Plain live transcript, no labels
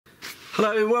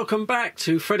Hello, welcome back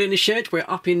to Fred in the Shed. We're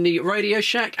up in the Radio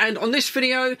Shack, and on this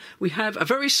video we have a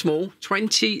very small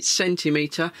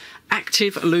 20cm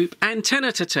active loop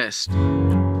antenna to test.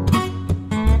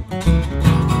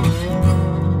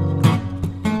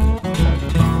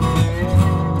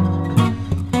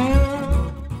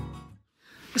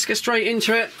 Let's get straight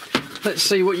into it. Let's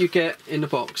see what you get in the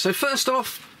box. So first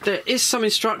off, there is some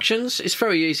instructions. It's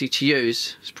very easy to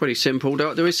use. It's pretty simple.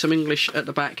 There is some English at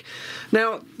the back.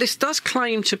 Now, this does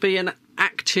claim to be an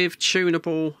active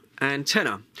tunable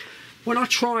antenna. When I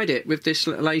tried it with this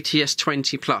little ATS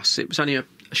 20 Plus, it was only a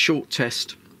short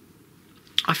test,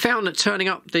 I found that turning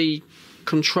up the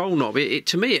control knob,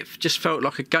 to me it just felt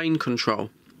like a gain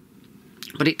control.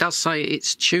 But it does say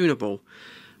it's tunable.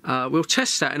 We'll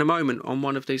test that in a moment on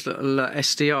one of these little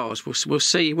SDRs. We'll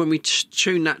see when we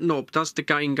tune that knob, does the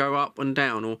gain go up and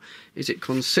down, or is it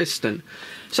consistent?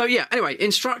 So yeah, anyway,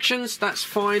 instructions, that's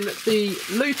fine. The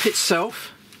loop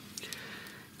itself,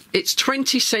 it's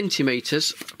 20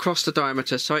 centimetres across the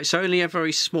diameter, so it's only a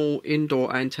very small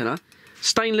indoor antenna.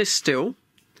 Stainless steel,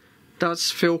 does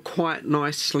feel quite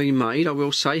nicely made, I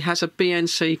will say. Has a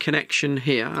BNC connection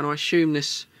here, and I assume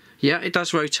this, yeah, it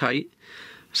does rotate.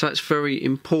 So that's very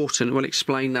important. We'll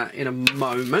explain that in a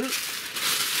moment.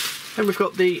 And we've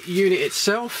got the unit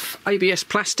itself, ABS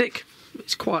plastic.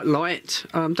 It's quite light.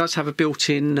 Does have a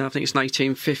built-in, I think it's an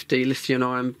 1850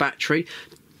 lithium-ion battery.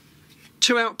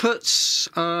 Two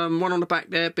outputs, one on the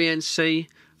back there, BNC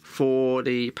for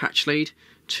the patch lead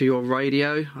to your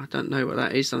radio. I don't know what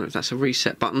that is. I don't know if that's a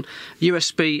reset button.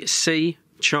 USB-C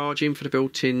charging for the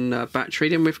built-in battery.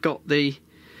 Then we've got the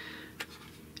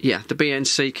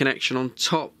BNC connection on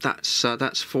top.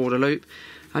 That's for the loop,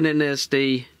 and then there's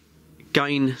the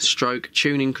gain stroke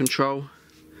tuning control.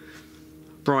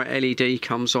 Bright LED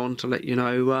comes on to let you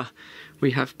know we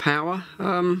have power.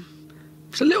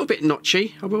 It's a little bit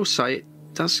notchy, I will say. It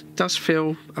does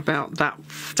feel about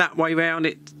that way round.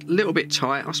 It's a little bit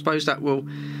tight. I suppose that will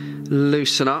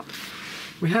loosen up.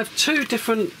 We have two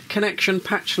different connection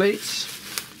patch leads.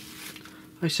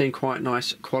 They seem quite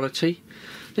nice quality.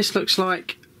 This feels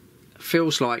like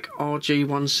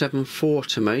RG-174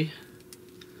 to me.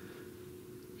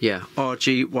 Yeah,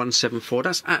 RG-174.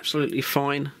 That's absolutely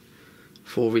fine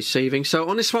for receiving. So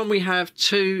on this one we have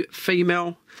two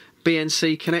female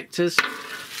BNC connectors.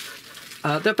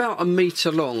 They're about 1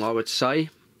 metre long, I would say.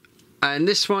 And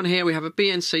this one here, we have a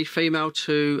BNC female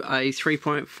to a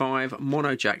 3.5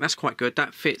 mono jack. That's quite good.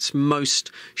 That fits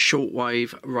most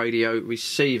shortwave radio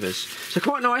receivers. So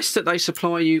quite nice that they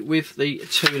supply you with the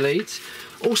two leads.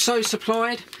 Also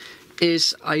supplied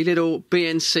is a little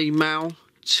BNC male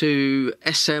to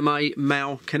SMA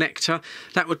male connector.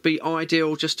 That would be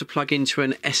ideal just to plug into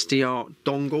an SDR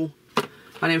dongle.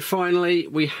 And then finally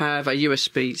we have a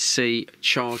USB-C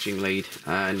charging lead,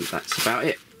 and that's about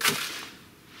it.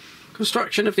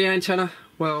 Construction of the antenna,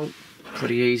 well,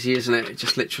 pretty easy, isn't it? It's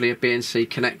just literally a BNC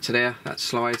connector there that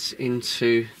slides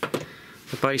into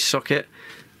the base socket,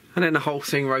 and then the whole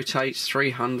thing rotates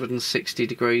 360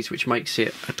 degrees, which makes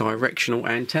it a directional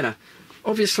antenna.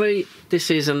 Obviously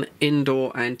this is an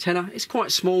indoor antenna. It's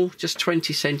quite small, just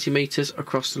 20 centimetres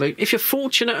across the loop. If you're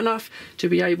fortunate enough to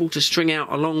be able to string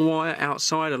out a long wire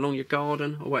outside along your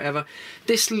garden or whatever,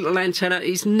 this little antenna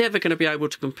is never going to be able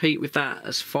to compete with that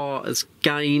as far as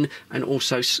gain and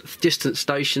also distant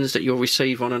stations that you'll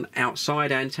receive on an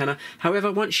outside antenna.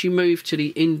 However, once you move to the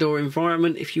indoor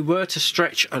environment, if you were to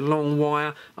stretch a long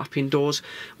wire up indoors,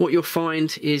 what you'll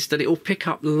find is that it will pick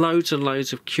up loads and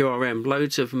loads of QRM,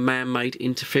 loads of man-made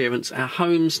interference. Our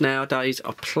homes nowadays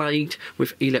are plagued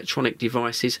with electronic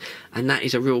devices, and that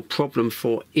is a real problem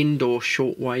for indoor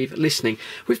shortwave listening.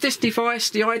 With this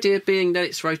device, the idea being that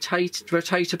it's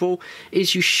rotatable,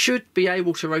 is you should be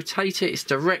able to rotate it. It's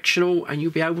directional, and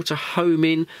you'll be able to home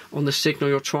in on the signal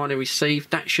you're trying to receive.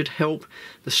 That should help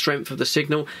the strength of the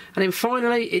signal. And then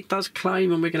finally, it does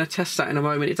claim, and we're going to test that in a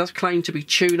moment, it does claim to be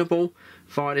tunable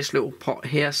via this little pot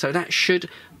here, so that should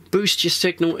boost your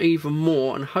signal even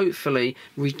more and hopefully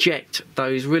reject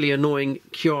those really annoying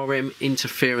QRM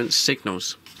interference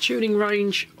signals. Tuning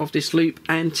range of this loop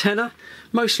antenna,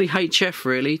 mostly HF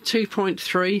really,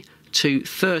 2.3 to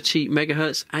 30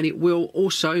 megahertz, and it will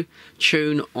also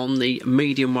tune on the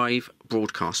medium wave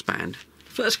broadcast band.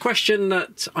 First question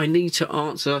that I need to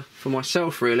answer for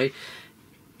myself really,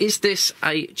 is this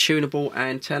a tunable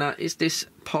antenna? Is this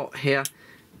pot here,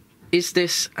 is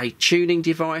this a tuning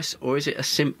device, or is it a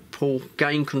simple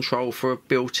gain control for a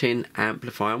built-in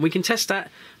amplifier? And we can test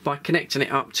that by connecting it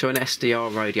up to an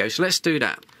SDR radio. So let's do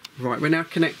that. Right, we're now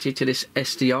connected to this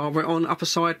SDR. We're on upper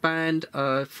sideband,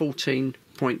 14.2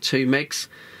 megs.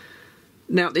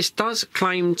 Now this does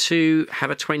claim to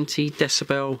have a 20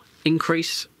 decibel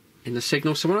increase in the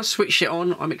signal, so when I switch it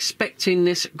on, I'm expecting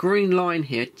this green line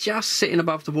here just sitting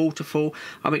above the waterfall.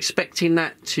 I'm expecting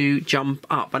that to jump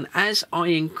up, and as I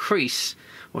increase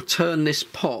or turn this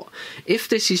pot, if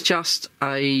this is just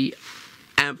a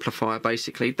amplifier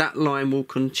basically, that line will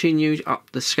continue up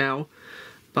the scale.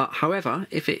 But however,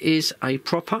 if it is a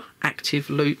proper active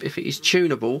loop, if it is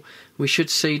tunable, we should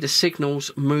see the signals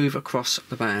move across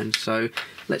the band. So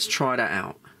let's try that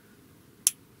out.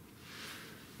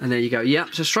 And there you go. Yeah,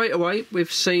 so straight away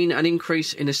we've seen an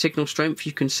increase in the signal strength.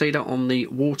 You can see that on the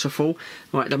waterfall.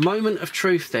 Right, the moment of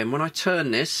truth then, when I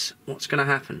turn this, what's going to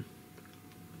happen?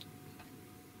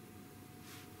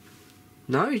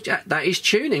 No, that is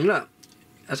tuning, look.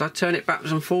 As I turn it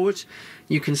backwards and forwards,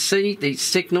 you can see the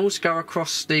signals go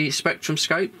across the spectrum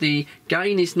scope. The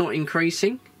gain is not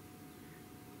increasing.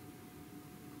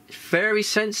 It's very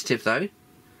sensitive though.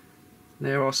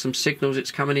 There are some signals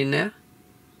it's coming in there.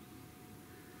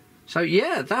 So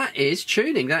yeah, that is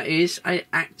tuning. That is an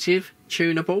active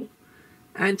tunable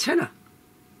antenna.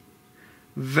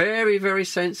 Very, very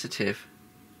sensitive.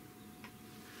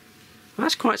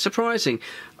 That's quite surprising.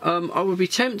 I would be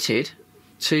tempted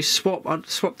to swap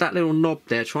that little knob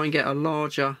there, try and get a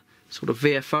larger sort of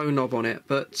VFO knob on it,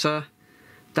 but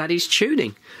that is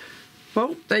tuning.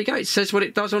 Well, there you go. It says what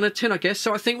it does on a tin, I guess.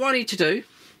 So I think what I need to do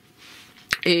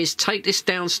is take this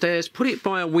downstairs, put it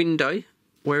by a window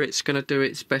where it's going to do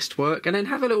its best work, and then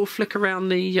have a little flick around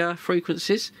the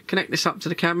frequencies, connect this up to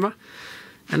the camera,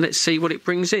 and let's see what it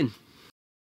brings in.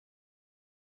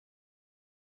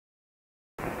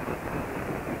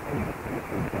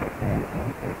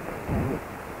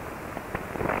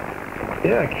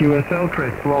 Yeah, QSL,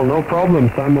 Chris. Well, no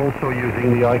problems. I'm also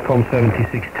using the ICOM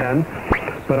 7610,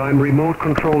 but I'm remote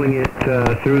controlling it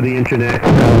through the internet.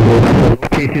 I'm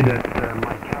located at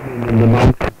my cabin in the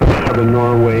mountains of southern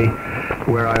Norway,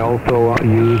 where I also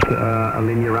use a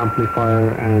linear amplifier,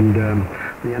 and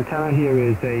the antenna here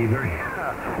is a very,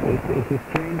 it's a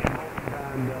strange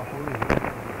band horizontal,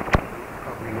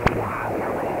 covering over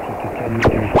 80 to 10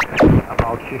 meters,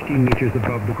 about 15 meters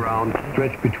above the ground,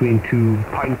 stretched between two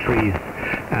pine trees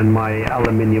and my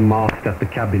aluminium mast at the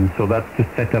cabin. So that's the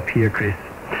setup here, Chris.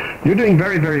 You're doing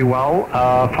very, very well.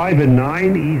 5 and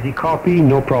 9, easy copy,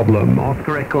 no problem.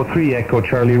 Oscar Echo 3, Echo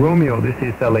Charlie Romeo. This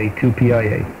is LA2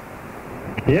 PIA.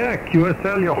 Yeah,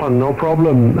 QSL, Johan, no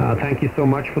problem. Thank you so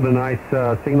much for the nice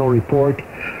signal report.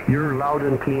 You're loud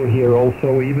and clear here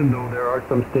also, even though there are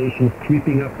some stations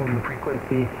creeping up on the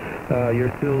frequency.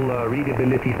 You're still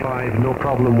readability 5, no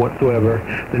problem whatsoever.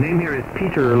 The name here is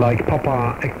Peter, like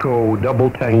Papa Echo, Double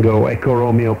Tango, Echo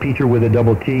Romeo, Peter with a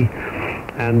double T.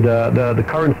 And the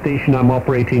current station I'm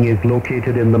operating is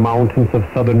located in the mountains of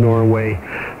southern Norway,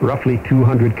 roughly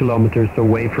 200 kilometers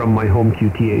away from my home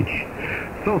QTH.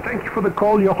 So thank you for the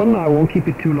call, Johan. I won't keep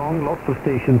it too long. Lots of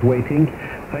stations waiting.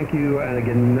 Thank you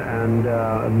again,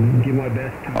 and give my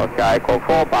best. Okay, Echo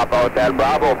 4, Papa Hotel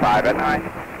Bravo, 5 and 9.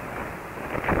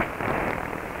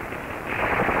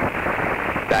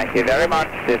 Thank you very much.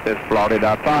 This is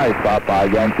Florida 5, Papa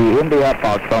Yankee India,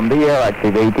 parked from the air,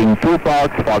 activating 2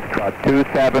 parks, Foxtrot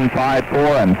 2754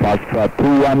 and Foxtrot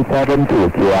 2172,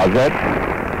 QRZ.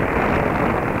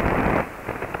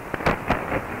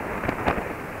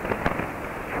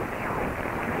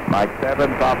 Mike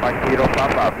 7, Papa Kilo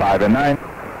Papa, 5 and 9.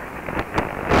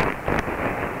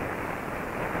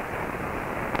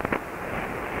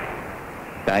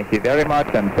 Thank you very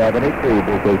much, and 73,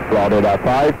 this is Florida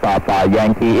 5, Papa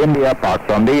Yankee India, parked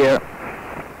from the air.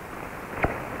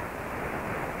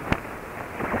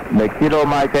 The Kilo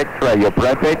Mike X-ray, you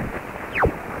press it.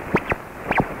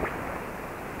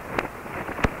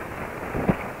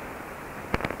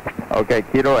 Okay,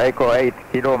 Kilo Echo 8,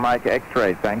 Kilo Mike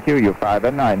X-ray, thank you, you 5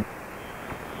 and 9.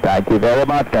 Thank you very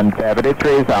much, and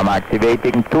 73, so I'm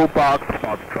activating 2 parks,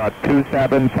 Foxtrot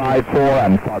 2754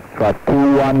 and Foxtrot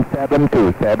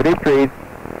 2172, 73.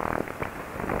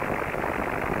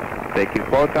 Take you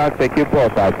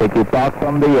park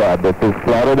from the air, this is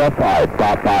Florida 5,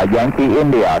 Papa Yankee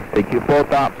India, take you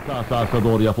pota. Sahasına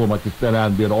doğru yapılmak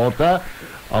istenen bir orta.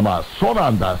 Ama son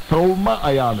anda savunma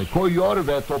ayağını koyuyor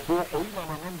ve topu oyun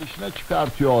alanının dışına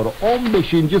çıkartıyor. 15.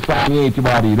 saniye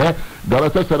itibariyle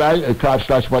Galatasaray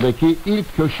karşılaşmadaki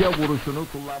ilk köşe vuruşunu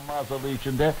kullanma hazırlığı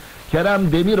içinde.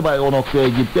 Kerem Demirbay o noktaya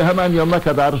gitti. Hemen yanına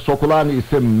kadar sokulan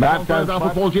isim Mertens.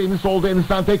 Futbolcu Enis oldu.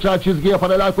 Enis'ten tekrar çizgiye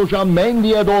paralel koşan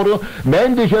Mendy'ye doğru.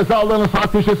 Mendy ceza alanı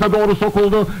sağ köşesine doğru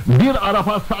sokuldu. Bir ara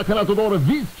pas sağ kanata doğru.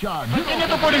 Vizca.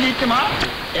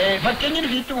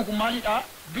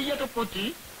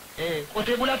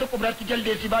 qotee bulaa tokko biratti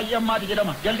jaldeessi baay'ee ammaati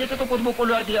jedhama. Jaldeessa tokkotu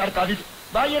boqqolloo harkaafitu.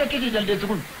 Baay'ee rakkisi jaldeessi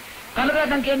kun. Kanarraa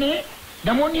kan kenne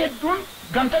namoonni hedduun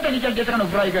gamtatanii jaldeessa kana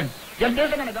ofirraa eegan.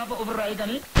 Jaldeessa kana gaafa ofirraa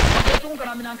eeganii jaldeessi kun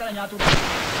karaa midhaan kana nyaatuudha.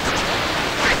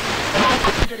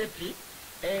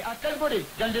 Akkas godhe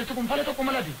jaldeessi kun fala tokko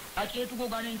malati akeetu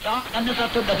gogaa leencaa dhanna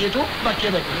isaatti hodhateetu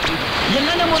bakkee ba'e.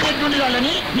 Yennaa namoonni hedduun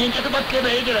ilaalanii leencatu bakkee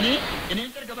ba'ee jedhanii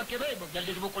leenca erga bakkee ba'e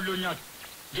jaldeessi boqqolloo nyaatu.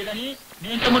 Jedhanii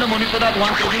leenca mun namoonni sodaatu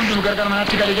waan ta'eef hundi gargar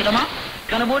manatti galee jedhama.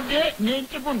 Kana booddee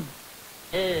leenci kun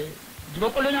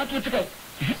boqqolloo nyaatu itti ka'e.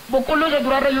 Boqqolloo isa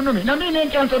duraarra yunnumi. Namni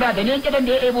leencaan sodaate leenca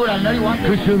danda'ee eeboodhaan nari waan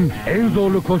ta'eef. Kışın en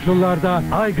zorlu koşullarda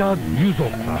Aygaz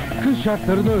 190. Kış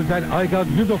şartlarına özel Aygaz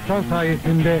 190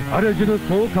 sayesinde aracınız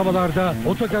soğuk havalarda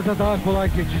otogaza daha kolay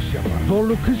geçiş yapar.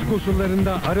 Zorlu kış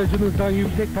koşullarında aracınızdan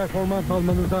yüksek performans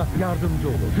almanıza yardımcı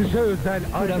olur. Kışa özel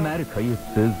Kramer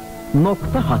kayıtsız,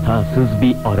 nokta hatasız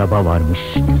bir araba varmış.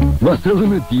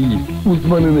 Masalını değil,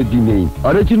 uzmanını dinleyin.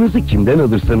 Aracınızı kimden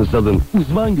alırsanız alın.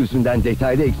 Uzman gözünden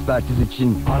detaylı ekspertiz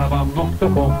için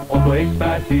Arabam.com Oto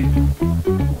Ekspertiz.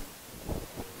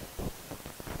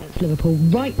 Liverpool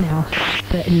right now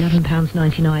for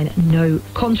 £11.99. No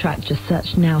contract, just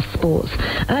search Now Sports.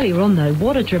 Earlier on though,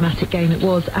 what a dramatic game it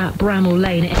was at Bramall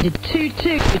Lane. It ended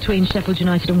 2-2 between Sheffield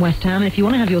United and West Ham. And if you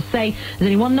want to have your say,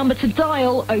 there's only one number to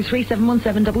dial,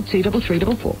 03717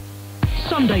 223344.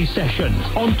 Sunday session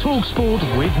on TalkSport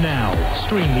with Now.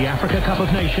 Stream the Africa Cup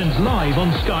of Nations live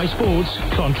on Sky Sports,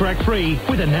 contract free,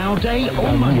 with a Now Day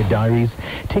or Your diaries.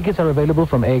 Tickets are available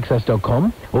from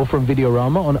AXS.com or from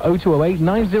Videorama on 0208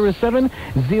 907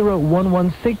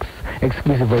 0116.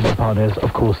 Exclusive radio partners,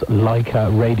 of course, Leica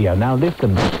Radio. Now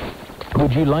listen.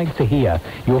 Would you like to hear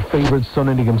your favorite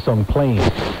Sonu Nigam song playing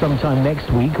sometime next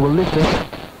week? Well, listen.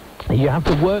 You have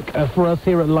to work for us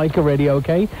here at Leica Radio,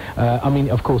 okay? I mean,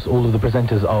 of course, all of the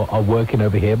presenters are working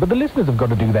over here, but the listeners have got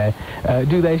to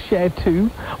do their share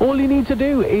too. All you need to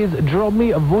do is drop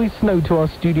me a voice note to our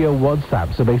studio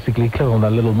WhatsApp. So basically, click on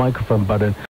that little microphone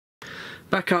button.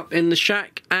 Back up in the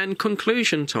shack and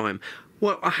conclusion time.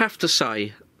 Well, I have to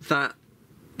say that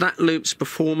loop's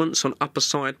performance on upper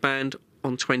sideband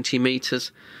on 20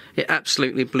 metres, it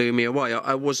absolutely blew me away.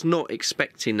 I was not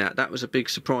expecting that. That was a big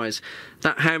surprise.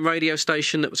 That ham radio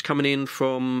station that was coming in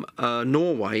from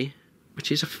Norway,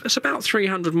 which is it's about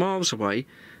 300 miles away,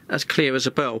 as clear as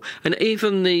a bell. And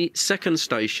even the second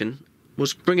station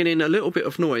was bringing in a little bit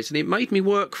of noise, and it made me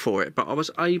work for it, but I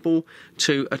was able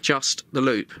to adjust the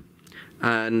loop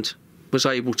and was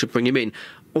able to bring him in.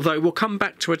 Although we'll come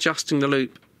back to adjusting the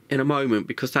loop in a moment,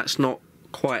 because that's not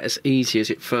quite as easy as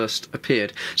it first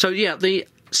appeared. So yeah, the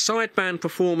sideband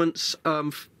performance,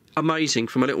 amazing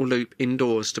from a little loop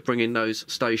indoors to bring in those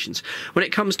stations. When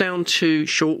it comes down to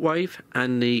shortwave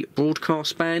and the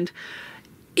broadcast band,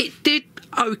 it did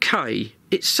okay.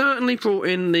 It certainly brought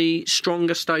in the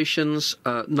stronger stations,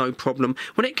 no problem.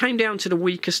 When it came down to the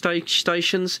weaker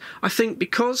stations, I think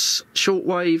because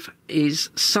shortwave is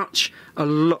such a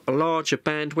larger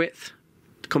bandwidth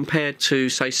compared to,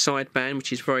 say, sideband,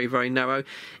 which is very, very narrow,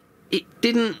 it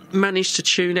didn't manage to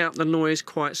tune out the noise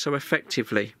quite so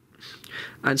effectively.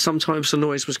 And sometimes the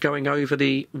noise was going over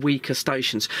the weaker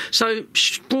stations. So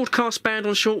broadcast band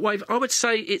on shortwave, I would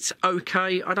say it's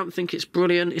okay. I don't think it's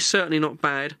brilliant. It's certainly not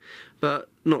bad, but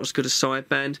not as good as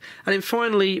sideband. And then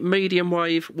finally, medium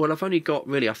wave. Well, I've only got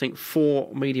really, I think,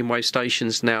 4 medium wave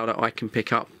stations now that I can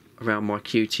pick up around my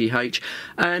QTH,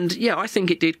 and yeah, I think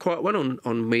it did quite well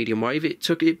on medium wave. It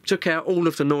took out all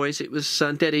of the noise. It was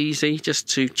dead easy just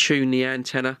to tune the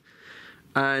antenna,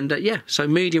 and yeah, so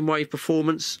medium wave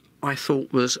performance I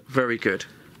thought was very good.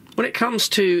 When it comes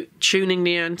to tuning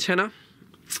the antenna,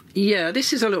 yeah,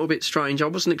 this is a little bit strange. I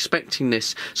wasn't expecting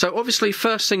this. So obviously,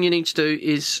 first thing you need to do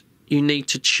is you need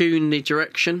to tune the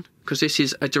direction, because this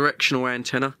is a directional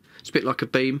antenna. It's a bit like a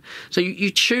beam. So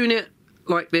you tune it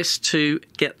like this to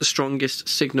get the strongest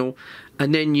signal,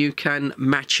 and then you can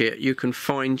match it. You can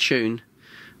fine tune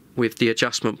with the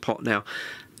adjustment pot. Now,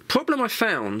 problem I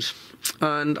found,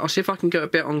 and I'll see if I can get a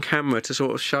bit on camera to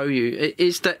sort of show you,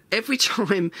 is that every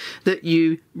time that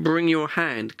you bring your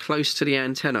hand close to the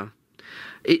antenna,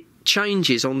 it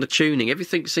changes on the tuning.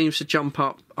 Everything seems to jump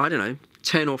up, I don't know,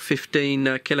 10 or 15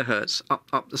 kilohertz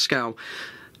up the scale.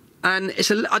 And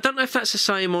I don't know if that's the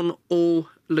same on all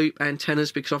loop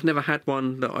antennas, because I've never had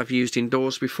one that I've used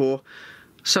indoors before.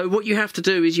 So what you have to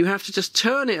do is you have to just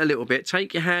turn it a little bit,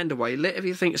 take your hand away, let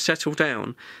everything settle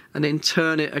down, and then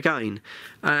turn it again.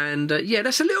 And yeah,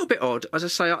 that's a little bit odd. As I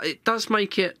say, it does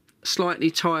make it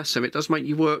slightly tiresome. It does make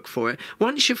you work for it.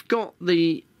 Once you've got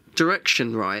the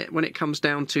direction right, when it comes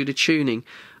down to the tuning,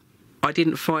 I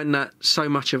didn't find that so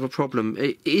much of a problem.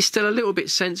 It is still a little bit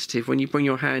sensitive when you bring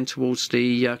your hand towards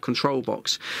the control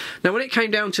box. Now, when it came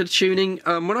down to the tuning,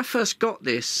 when I first got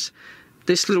this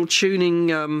little tuning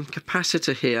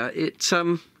capacitor here,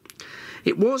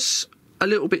 it was a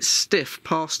little bit stiff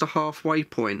past the halfway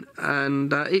point,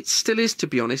 and it still is, to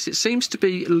be honest. It seems to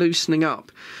be loosening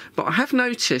up, but I have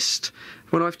noticed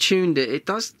when I've tuned it, it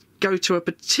does go to a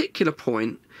particular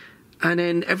point, and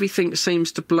then everything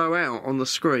seems to blow out on the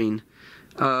screen.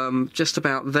 Just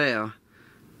about there.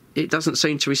 It doesn't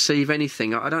seem to receive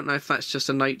anything. I don't know if that's just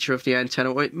the nature of the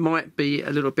antenna, or it might be a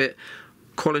little bit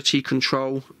quality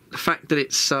control. The fact that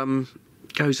it's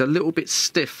goes a little bit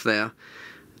stiff there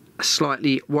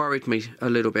slightly worried me a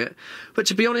little bit. But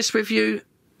to be honest with you,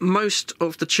 most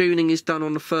of the tuning is done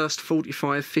on the first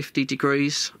 45-50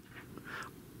 degrees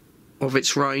of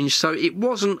its range, so it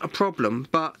wasn't a problem.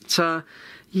 But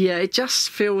yeah, it just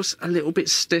feels a little bit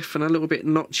stiff and a little bit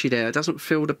notchy there. It doesn't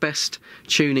feel the best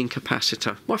tuning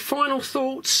capacitor. My final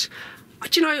thoughts,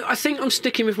 do you know, I think I'm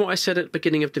sticking with what I said at the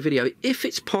beginning of the video. If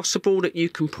it's possible that you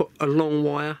can put a long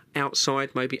wire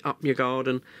outside, maybe up your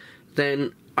garden,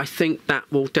 then I think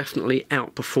that will definitely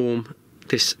outperform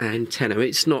this antenna.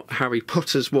 It's not Harry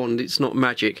Potter's wand, it's not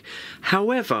magic.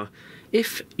 However,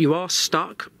 if you are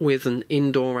stuck with an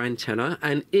indoor antenna,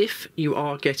 and if you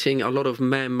are getting a lot of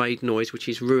man-made noise which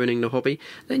is ruining the hobby,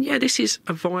 then yeah, this is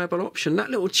a viable option. That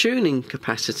little tuning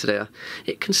capacitor there,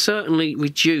 it can certainly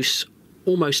reduce,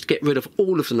 almost get rid of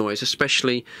all of the noise,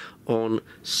 especially on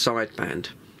sideband.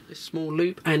 This small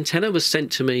loop antenna was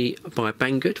sent to me by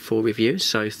Banggood for review,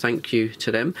 so thank you to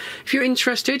them. If you're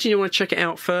interested and you want to check it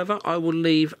out further, I will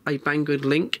leave a Banggood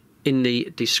link in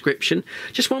the description.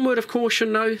 Just one word of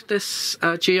caution though, this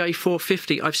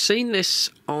GA-450, I've seen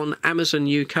this on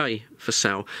Amazon UK for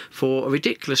sale for a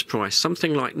ridiculous price,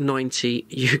 something like 90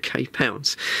 UK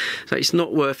pounds. So it's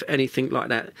not worth anything like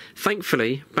that.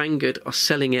 Thankfully, Banggood are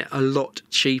selling it a lot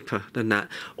cheaper than that.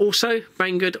 Also,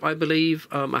 Banggood, I believe,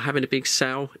 are having a big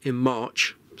sale in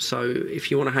March. So if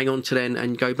you want to hang on to then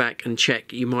and go back and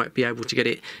check, you might be able to get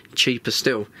it cheaper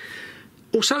still.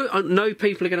 Also, I know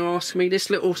people are going to ask me, this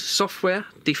little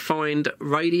software-defined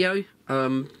radio,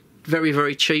 very,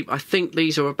 very cheap. I think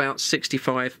these are about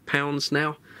 £65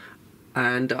 now.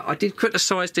 And I did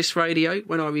criticise this radio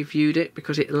when I reviewed it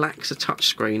because it lacks a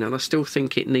touchscreen, and I still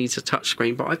think it needs a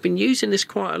touchscreen. But I've been using this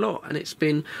quite a lot, and it's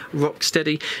been rock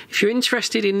steady. If you're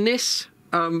interested in this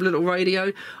little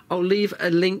radio, I'll leave a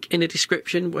link in the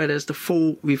description where there's the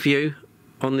full review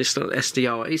on this little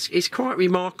SDR. It's quite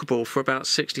remarkable for about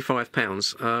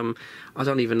 £65. I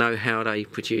don't even know how they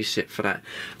produce it for that.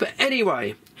 But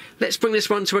anyway, let's bring this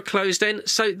one to a close then.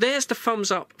 So there's the thumbs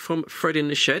up from Fred in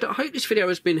the Shed. I hope this video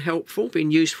has been helpful,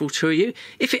 been useful to you.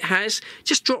 If it has,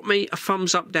 just drop me a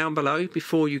thumbs up down below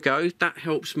before you go. That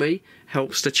helps me,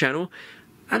 helps the channel.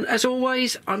 And as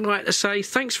always, I'd like to say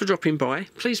thanks for dropping by.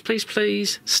 Please, please,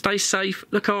 please stay safe,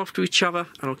 look after each other,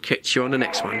 and I'll catch you on the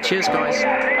next one. Cheers, guys.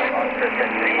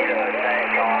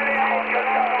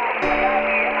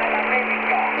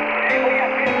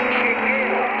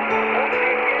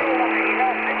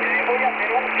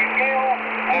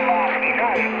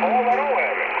 Oh.